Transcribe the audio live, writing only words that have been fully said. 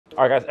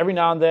All right, guys, every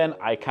now and then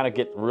I kind of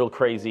get real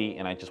crazy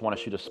and I just want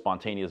to shoot a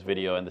spontaneous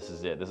video, and this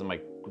is it. This is my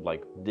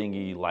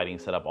dingy lighting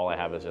setup. All I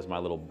have is just my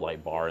little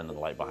light bar and the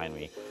light behind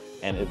me.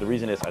 And the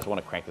reason is I just want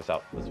to crank this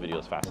video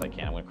as fast as I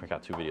can. I'm going to crank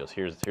out 2 videos.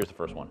 Here's the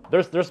first one.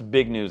 There's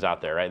big news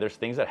out there, right? There's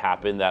things that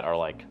happen that are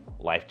like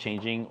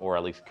life-changing or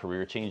at least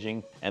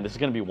career-changing, and this is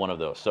going to be one of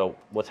those. So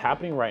what's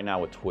happening right now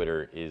with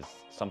Twitter is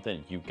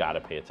something you've got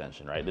to pay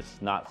attention, right? This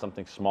is not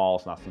something small.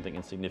 It's not something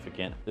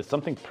insignificant. It's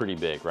something pretty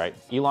big, right?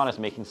 Elon is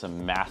making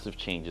some massive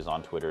changes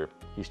on Twitter.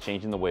 He's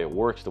changing the way it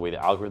works, the way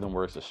the algorithm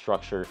works, the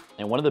structure.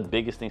 And one of the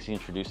biggest things he's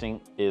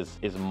introducing is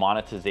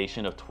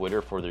monetization of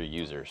Twitter for their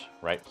users,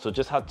 right? So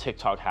just how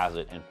TikTok has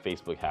it and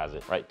Facebook has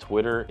it, right?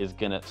 Twitter is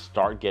gonna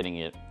start getting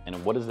it.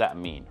 And what does that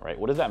mean, right?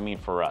 What does that mean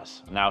for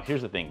us? Now,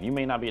 here's the thing. You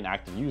may not be an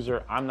active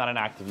user. I'm not an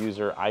active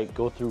user. I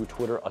go through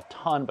Twitter a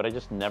ton, but I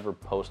just never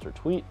post or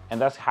tweet. And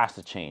that has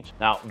to change.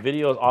 Now,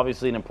 video is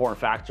obviously an important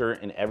factor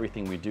in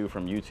everything we do,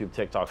 from YouTube,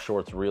 TikTok,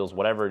 Shorts, Reels,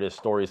 whatever it is,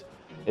 stories.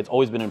 It's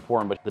always been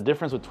important, but the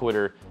difference with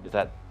Twitter is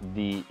that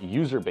the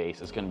user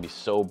base is going to be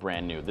so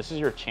brand new. This is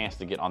your chance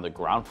to get on the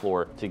ground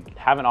floor, to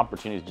have an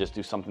opportunity to just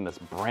do something that's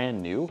brand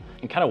new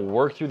and kind of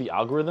work through the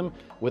algorithm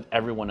with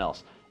everyone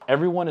else.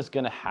 Everyone is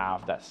going to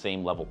have that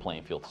same level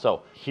playing field.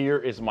 So here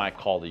is my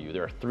call to you.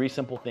 There are 3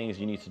 simple things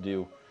you need to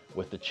do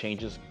with the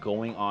changes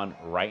going on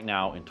right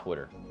now in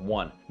Twitter.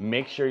 1,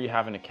 make sure you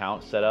have an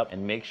account set up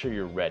and make sure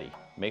you're ready.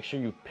 Make sure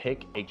you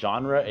pick a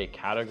genre, a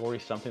category,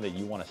 something that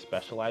you want to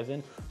specialize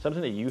in,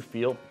 something that you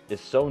feel is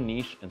so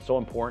niche and so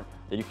important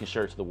that you can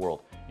share it to the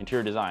world.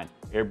 Interior design,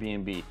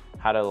 Airbnb,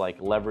 how to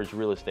leverage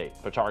real estate,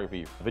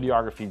 photography,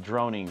 videography,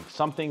 droning,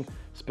 something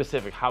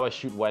specific, how I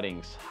shoot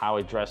weddings, how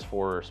I dress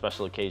for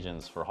special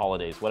occasions, for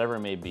holidays, whatever it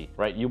may be,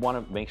 right? You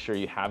want to make sure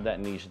you have that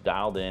niche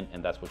dialed in,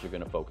 and that's what you're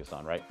going to focus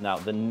on, right? Now,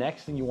 the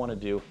next thing you want to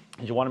do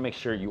is you want to make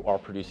sure you are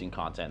producing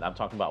content. I'm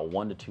talking about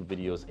 1 to 2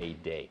 videos a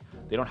day.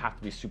 They don't have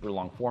to be super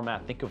long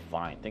format. Think of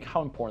Vine. Think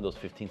how important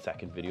those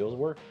 15-second videos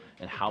were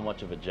and how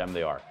much of a gem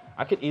they are.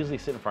 I could easily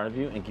sit in front of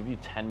you and give you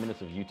 10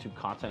 minutes of YouTube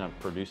content on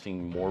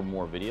producing more and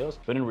more videos,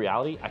 but in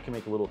reality, I can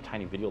make a little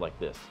tiny video like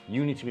this.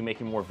 You need to be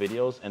making more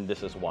videos, and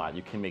this is why.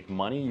 You can make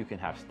money, you can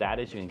have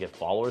status, you can get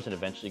followers, and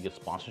eventually get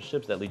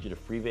sponsorships that lead you to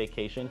free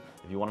vacation.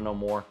 If you want to know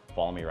more,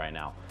 follow me right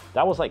now.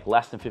 That was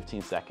less than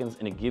 15 seconds,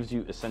 and it gives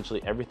you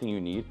essentially everything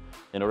you need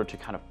in order to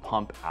kind of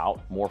pump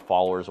out more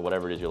followers or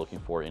whatever it is you're looking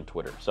for in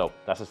Twitter. So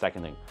that's the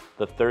second thing.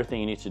 The third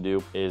thing you need to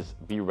do is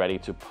be ready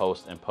to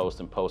post and post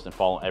and post and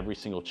follow every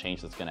single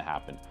change that's going to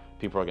happen.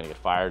 People are going to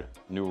get fired.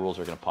 New rules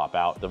are going to pop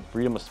out. The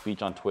freedom of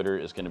speech on Twitter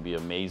is going to be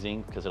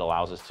amazing because it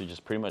allows us to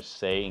just pretty much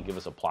say and give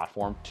us a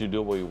platform to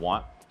do what we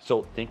want.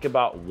 So think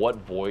about what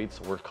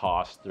voids were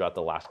caused throughout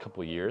the last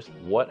couple of years.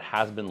 What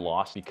has been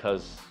lost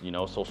because,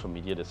 social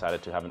media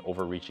decided to have an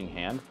overreaching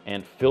hand,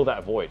 and fill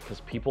that void,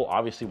 because people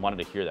obviously wanted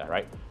to hear that,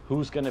 right?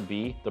 Who's going to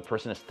be the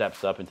person that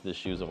steps up into the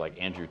shoes of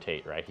Andrew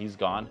Tate, right? He's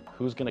gone.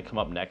 Who's going to come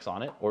up next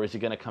on it? Or is he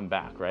going to come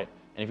back, right?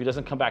 And if he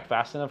doesn't come back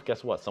fast enough,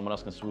 guess what? Someone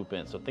else can swoop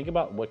in. So think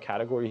about what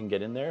category you can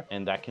get in there,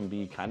 and that can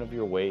be kind of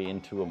your way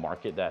into a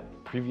market that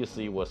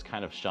previously was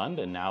kind of shunned,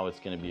 and now it's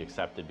going to be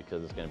accepted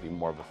because it's going to be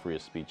more of a free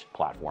speech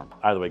platform.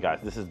 Either way, guys,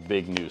 this is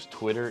big news.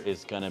 Twitter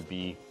is going to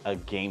be a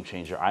game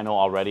changer. I know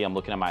already. I'm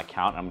looking at my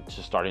account. I'm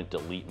just starting to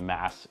delete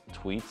mass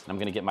tweets. I'm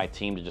going to get my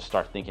team to just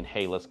start thinking,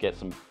 hey, let's get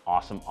some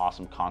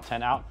awesome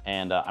content out.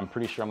 And I'm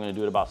pretty sure I'm going to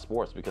do it about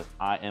sports because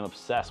I am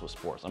obsessed with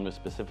sports. I'm going to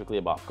specifically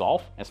about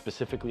golf, and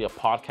specifically a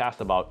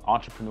podcast about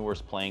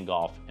entrepreneurs playing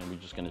golf, and we're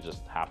just gonna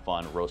have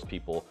fun, roast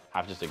people,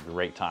 have just a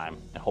great time,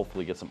 and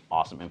hopefully get some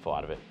awesome info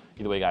out of it.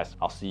 Either way, guys,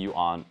 I'll see you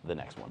on the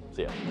next one.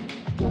 See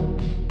ya.